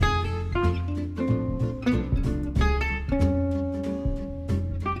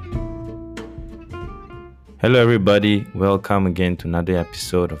Hello, everybody. Welcome again to another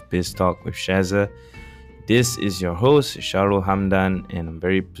episode of Biz Talk with Shaza. This is your host, Sharul Hamdan, and I'm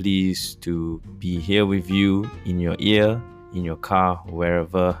very pleased to be here with you in your ear, in your car,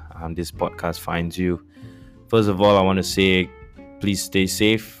 wherever this podcast finds you. First of all, I want to say please stay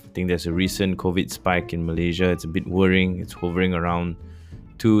safe. I think there's a recent COVID spike in Malaysia. It's a bit worrying. It's hovering around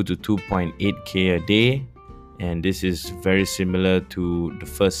 2 to 2.8K a day. And this is very similar to the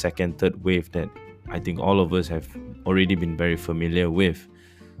first, second, third wave that I think all of us have already been very familiar with.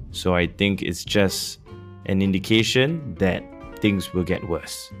 So I think it's just an indication that things will get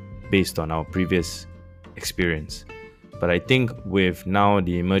worse based on our previous experience. But I think with now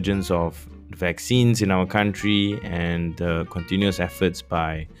the emergence of vaccines in our country and the continuous efforts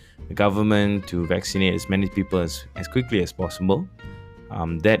by the government to vaccinate as many people as quickly as possible,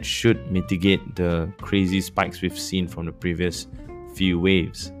 that should mitigate the crazy spikes we've seen from the previous few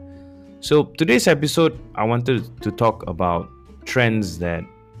waves. So today's episode, I wanted to talk about trends that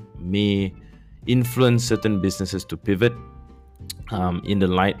may influence certain businesses to pivot in the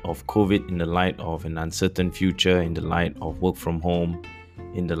light of COVID, in the light of an uncertain future, in the light of work from home,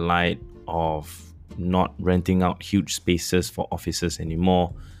 in the light of not renting out huge spaces for offices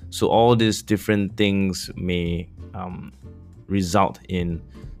anymore. So all these different things may result in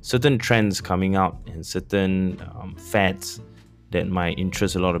certain trends coming out and certain fads that might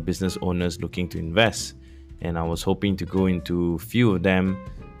interest a lot of business owners looking to invest. And I was hoping to go into a few of them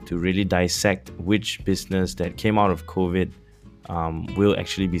to really dissect which business that came out of COVID will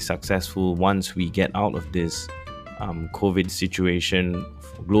actually be successful once we get out of this COVID situation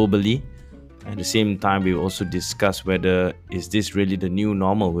globally. At the same time, we also discuss whether is this really the new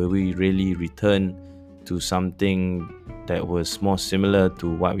normal? Will we really return to something that was more similar to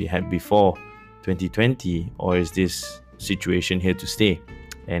what we had before 2020, or is this situation here to stay,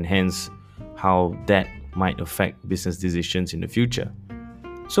 and hence how that might affect business decisions in the future.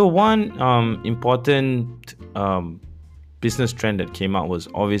 So one important business trend that came out was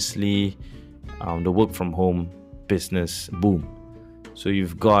obviously the work from home business boom. So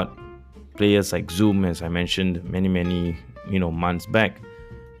you've got players like Zoom, as I mentioned many months back,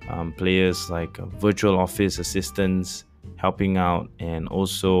 players like virtual office assistants helping out, and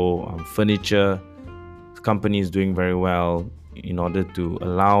also furniture companies doing very well in order to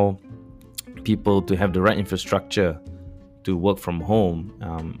allow people to have the right infrastructure to work from home.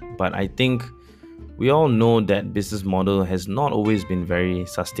 But I think we all know that business model has not always been very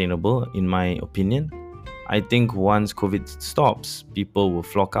sustainable, in my opinion. I think once COVID stops, people will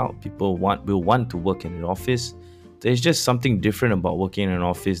flock out. People will want to work in an office. There's just something different about working in an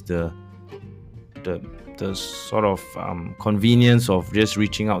office. The sort of convenience of just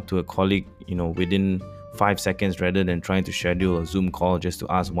reaching out to a colleague, within 5 seconds rather than trying to schedule a Zoom call just to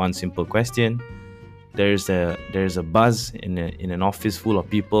ask one simple question. There's a buzz in an office full of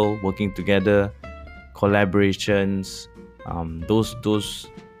people working together, collaborations.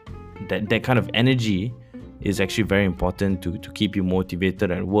 That kind of energy is actually very important to keep you motivated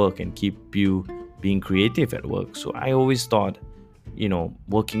at work and keep you being creative at work. So I always thought,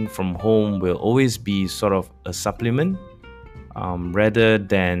 working from home will always be sort of a supplement rather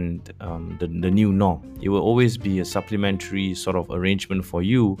than the new norm. It will always be a supplementary sort of arrangement for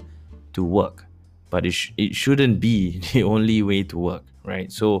you to work, but it shouldn't be the only way to work,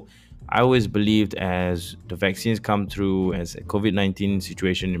 right? So I always believed as the vaccines come through, as the COVID-19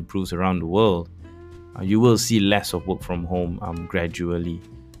 situation improves around the world, you will see less of work from home gradually.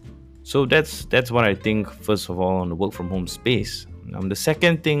 So that's what I think, first of all, on the work from home space. The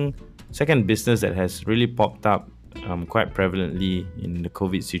second business that has really popped up quite prevalently in the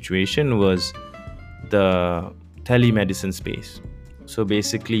COVID situation was the telemedicine space. So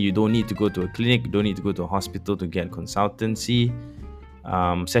basically, you don't need to go to a clinic, you don't need to go to a hospital to get consultancy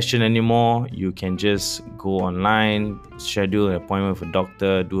session anymore. You can just go online, schedule an appointment with a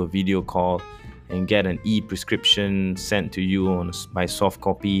doctor, do a video call, and get an e-prescription sent to you by soft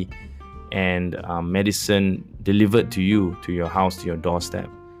copy, and medicine delivered to you, to your house, to your doorstep.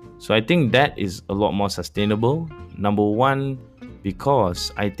 So I think that is a lot more sustainable. Number one,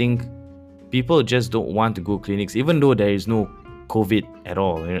 because I think people just don't want to go clinics, even though there is no COVID at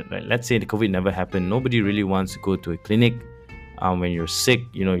all. Let's say the COVID never happened. Nobody really wants to go to a clinic when you're sick.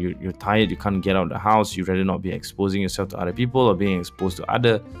 You're tired, you can't get out of the house. You'd rather not be exposing yourself to other people or being exposed to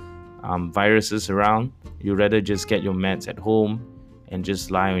other viruses around. You'd rather just get your meds at home and just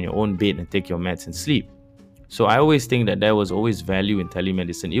lie on your own bed and take your meds and sleep. So I always think that there was always value in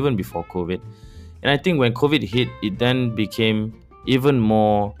telemedicine even before COVID. And I think when COVID hit, it then became even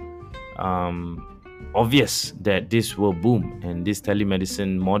more obvious that this will boom, and this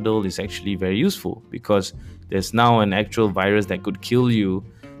telemedicine model is actually very useful because there's now an actual virus that could kill you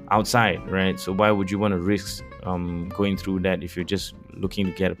outside, right? So why would you want to risk going through that if you're just looking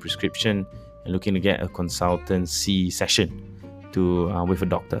to get a prescription and looking to get a consultancy session to with a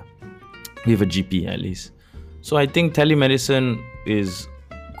doctor, with a GP at least? So I think telemedicine is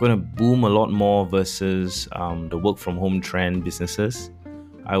going to boom a lot more versus the work from home trend businesses.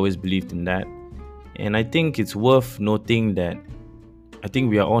 I always believed in that. And I think it's worth noting that I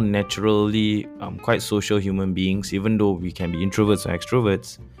think we are all naturally quite social human beings, even though we can be introverts or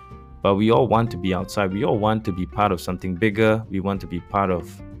extroverts. But we all want to be outside. We all want to be part of something bigger. We want to be part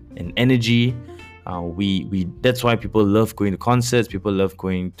of an energy. That's why people love going to concerts. People love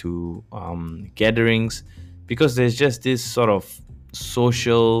going to gatherings, because there's just this sort of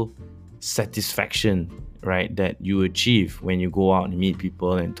social satisfaction, right, that you achieve when you go out and meet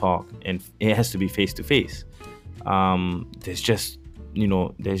people and talk, and it has to be face to face. There's just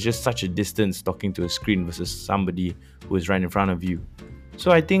such a distance talking to a screen versus somebody who is right in front of you.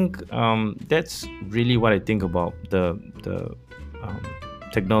 So I think that's really what I think about the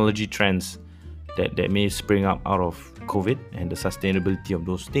technology trends that may spring up out of COVID and the sustainability of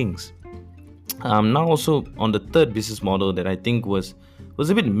those things. Now also on the third business model that I think was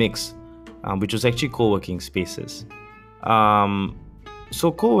a bit mixed, which was actually co-working spaces. So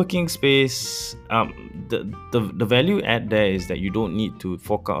co-working space, the value add there is that you don't need to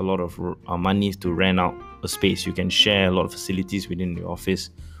fork out a lot of money to rent out a space. You can share a lot of facilities within your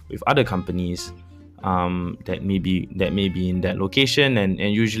office with other companies that may be in that location, and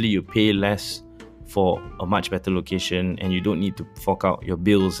usually you pay less for a much better location, and you don't need to fork out your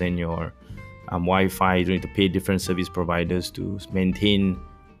bills and your Wi-Fi. You don't need to pay different service providers to maintain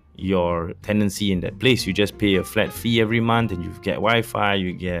your tenancy in that place. You just pay a flat fee every month, and you get Wi-Fi,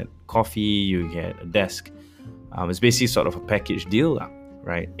 you get coffee, you get a desk. It's basically sort of a package deal,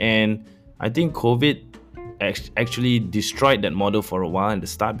 right? And I think COVID actually destroyed that model for a while at the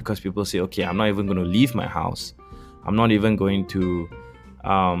start, because people say, okay, I'm not even going to leave my house. I'm not even going to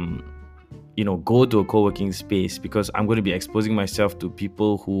go to a co-working space, because I'm going to be exposing myself to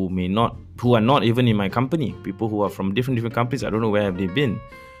people who are not even in my company, people who are from different companies. I don't know where have they been.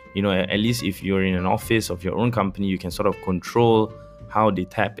 At least if you're in an office of your own company, you can sort of control how they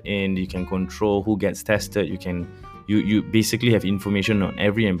tap in. You can control who gets tested. You basically have information on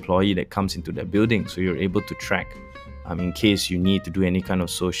every employee that comes into that building, so you're able to track in case you need to do any kind of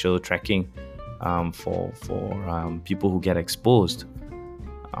social tracking for people who get exposed.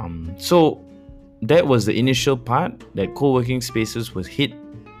 So that was the initial part, that co-working spaces was hit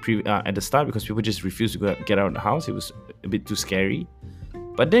at the start because people just refused to get out of the house. It was a bit too scary.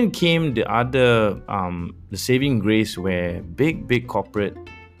 But then came the other, the saving grace, where big corporate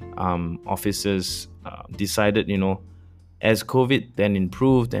offices decided, as COVID then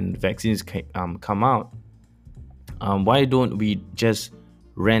improved and vaccines come out, why don't we just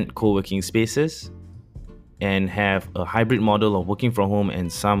rent co-working spaces and have a hybrid model of working from home,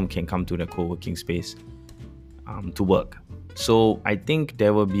 and some can come to the co-working space to work. So I think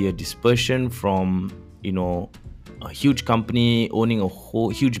there will be a dispersion from, a huge company owning a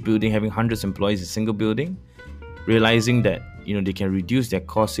whole huge building, having hundreds of employees in a single building, realizing that they can reduce their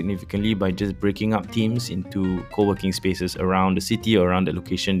cost significantly by just breaking up teams into co-working spaces around the city or around the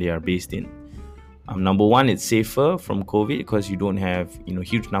location they are based in. Number one, it's safer from COVID because you don't have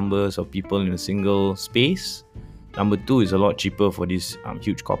huge numbers of people in a single space. Number two, is a lot cheaper for these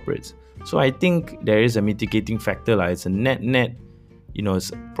huge corporates. So I think there is a mitigating factor. It's a net,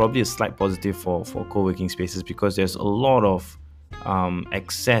 it's probably a slight positive for co-working spaces, because there's a lot of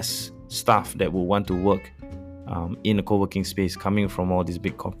excess staff that will want to work in a co-working space coming from all these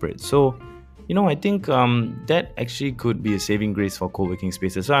big corporates. So I think that actually could be a saving grace for co-working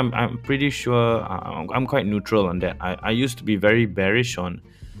spaces. So I'm pretty sure I'm quite neutral on that. I used to be very bearish on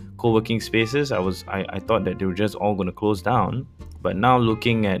co-working spaces. I thought that they were just all going to close down. But now,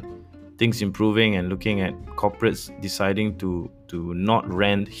 looking at things improving and looking at corporates deciding to not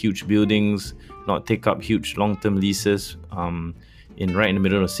rent huge buildings, not take up huge long-term leases right in the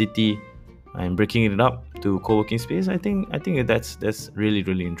middle of the city, and breaking it up to co-working space, I think that's really,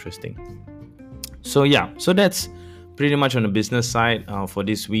 really interesting. So that's pretty much on the business side for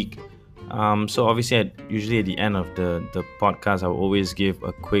this week. So obviously, usually at the end of the podcast, I will always give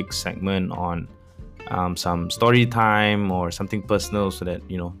a quick segment on some story time or something personal, so that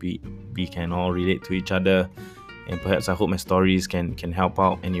we can all relate to each other, and perhaps I hope my stories can help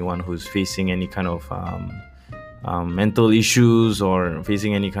out anyone who's facing any kind of mental issues or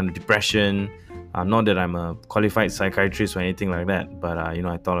facing any kind of depression. Not that I'm a qualified psychiatrist or anything like that, but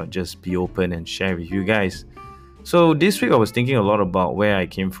I thought I'd just be open and share with you guys. So this week I was thinking a lot about where I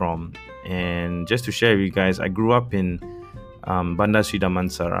came from, and just to share with you guys, I grew up in Bandar Sri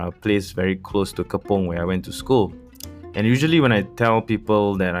Damansara, a place very close to Kepong where I went to school. And usually when I tell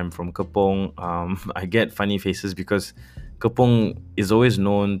people that I'm from Kepong, I get funny faces because Kepong is always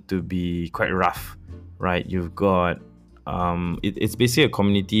known to be quite rough, right? You've got it's basically a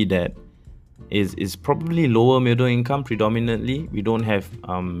community that is probably lower middle income predominantly. We don't have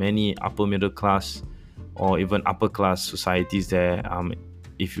many upper middle class or even upper class societies there.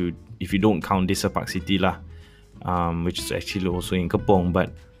 If you don't count Desa Park City lah, which is actually also in Kepong,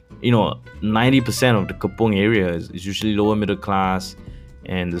 but 90% of the Kepong area is usually lower middle class,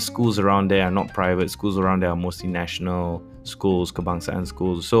 and the schools around there are not private. Schools around there are mostly national schools, kebangsaan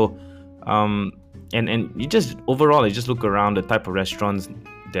schools. So, and you just overall, you just look around the type of restaurants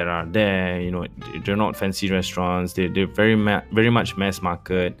that are there. They're not fancy restaurants. They're very much mass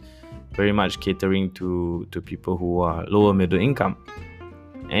market, very much catering to people who are lower middle income.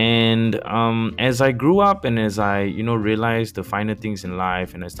 And as I grew up and as I realized the finer things in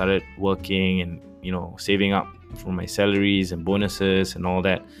life, and I started working and saving up for my salaries and bonuses and all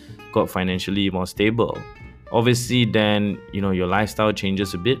that, got financially more stable, obviously then your lifestyle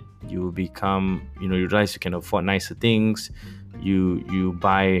changes a bit. You become you realize you can afford nicer things. You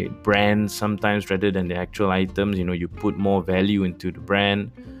buy brands sometimes rather than the actual items. You put more value into the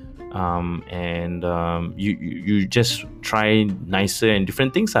brand. And you just try nicer and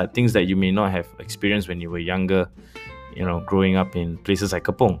different things that you may not have experienced when you were younger, growing up in places like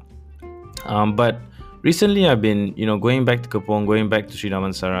Kepong. But recently I've been going back to Kepong, going back to Sri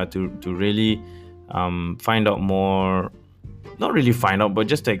Damansara to really find out more, not really find out, but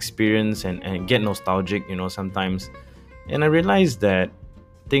just to experience and get nostalgic sometimes. And I realized that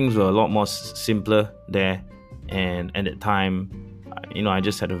things were a lot more simpler there, and at the time I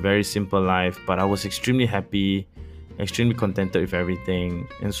just had a very simple life, but I was extremely happy, extremely contented with everything.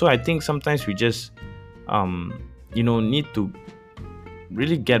 And so I think sometimes we just need to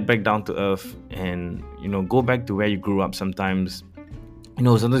really get back down to earth and go back to where you grew up. Sometimes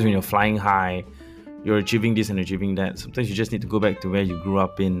sometimes when you're flying high, you're achieving this and achieving that, sometimes you just need to go back to where you grew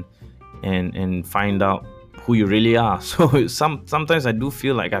up in and find out who you really are. So sometimes I do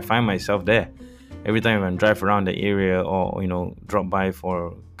feel like I find myself there every time I drive around the area, or drop by for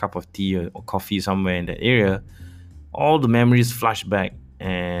a cup of tea or coffee somewhere in that area. All the memories flash back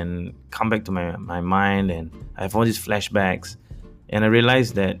and come back to my mind, and I have all these flashbacks, and I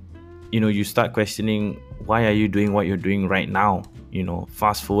realize that you start questioning, why are you doing what you're doing right now?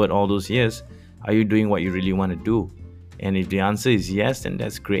 Fast forward all those years, are you doing what you really want to do? And if the answer is yes, then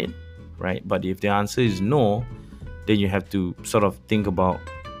that's great, right? But if the answer is no, then you have to sort of rethink about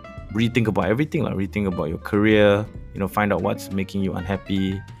everything, rethink about your career, find out what's making you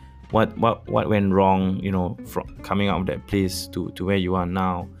unhappy, what went wrong, from coming out of that place to where you are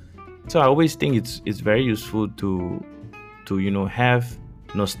now. So I always think it's very useful to have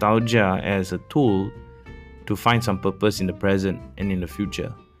nostalgia as a tool to find some purpose in the present and in the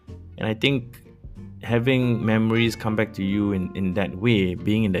future. And I think having memories come back to you in that way,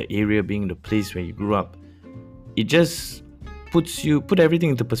 being in the area, being in the place where you grew up, it just put everything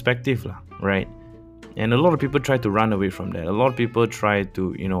into perspective, right? And a lot of people try to run away from that. A lot of people try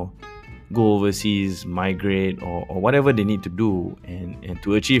to go overseas, migrate, or whatever they need to do, and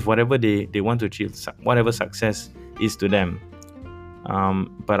to achieve whatever they want to achieve, whatever success is to them.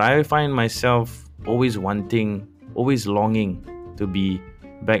 But I find myself always longing to be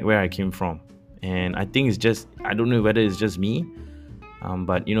back where I came from. And I think I don't know whether it's just me,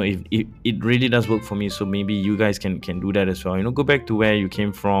 but if it really does work for me, so maybe you guys can do that as well. Go back to where you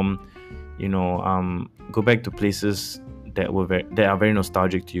came from. Go back to places that are very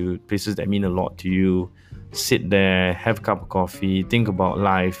nostalgic to you, places that mean a lot to you. Sit there, have a cup of coffee, think about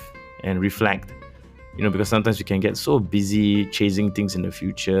life, and reflect. Because sometimes you can get so busy chasing things in the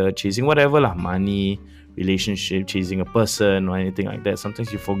future, chasing whatever money, relationship, chasing a person or anything like that.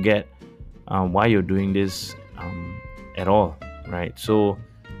 Sometimes you forget why you're doing this at all. Right, so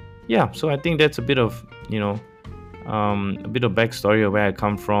I think that's a bit of backstory of where I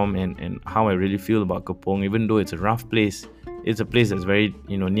come from and how I really feel about Kepong. Even though it's a rough place, it's a place that's very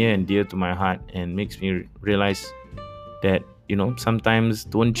near and dear to my heart, and makes me realize that sometimes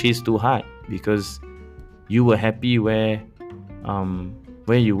don't chase too hard, because you were happy where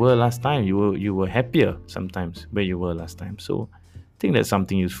you were last time. You were happier sometimes where you were last time. So I think that's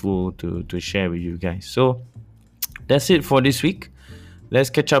something useful to share with you guys. So that's it for this week. Let's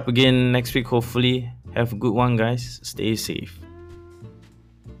catch up again next week, hopefully. Have a good one, guys. Stay safe.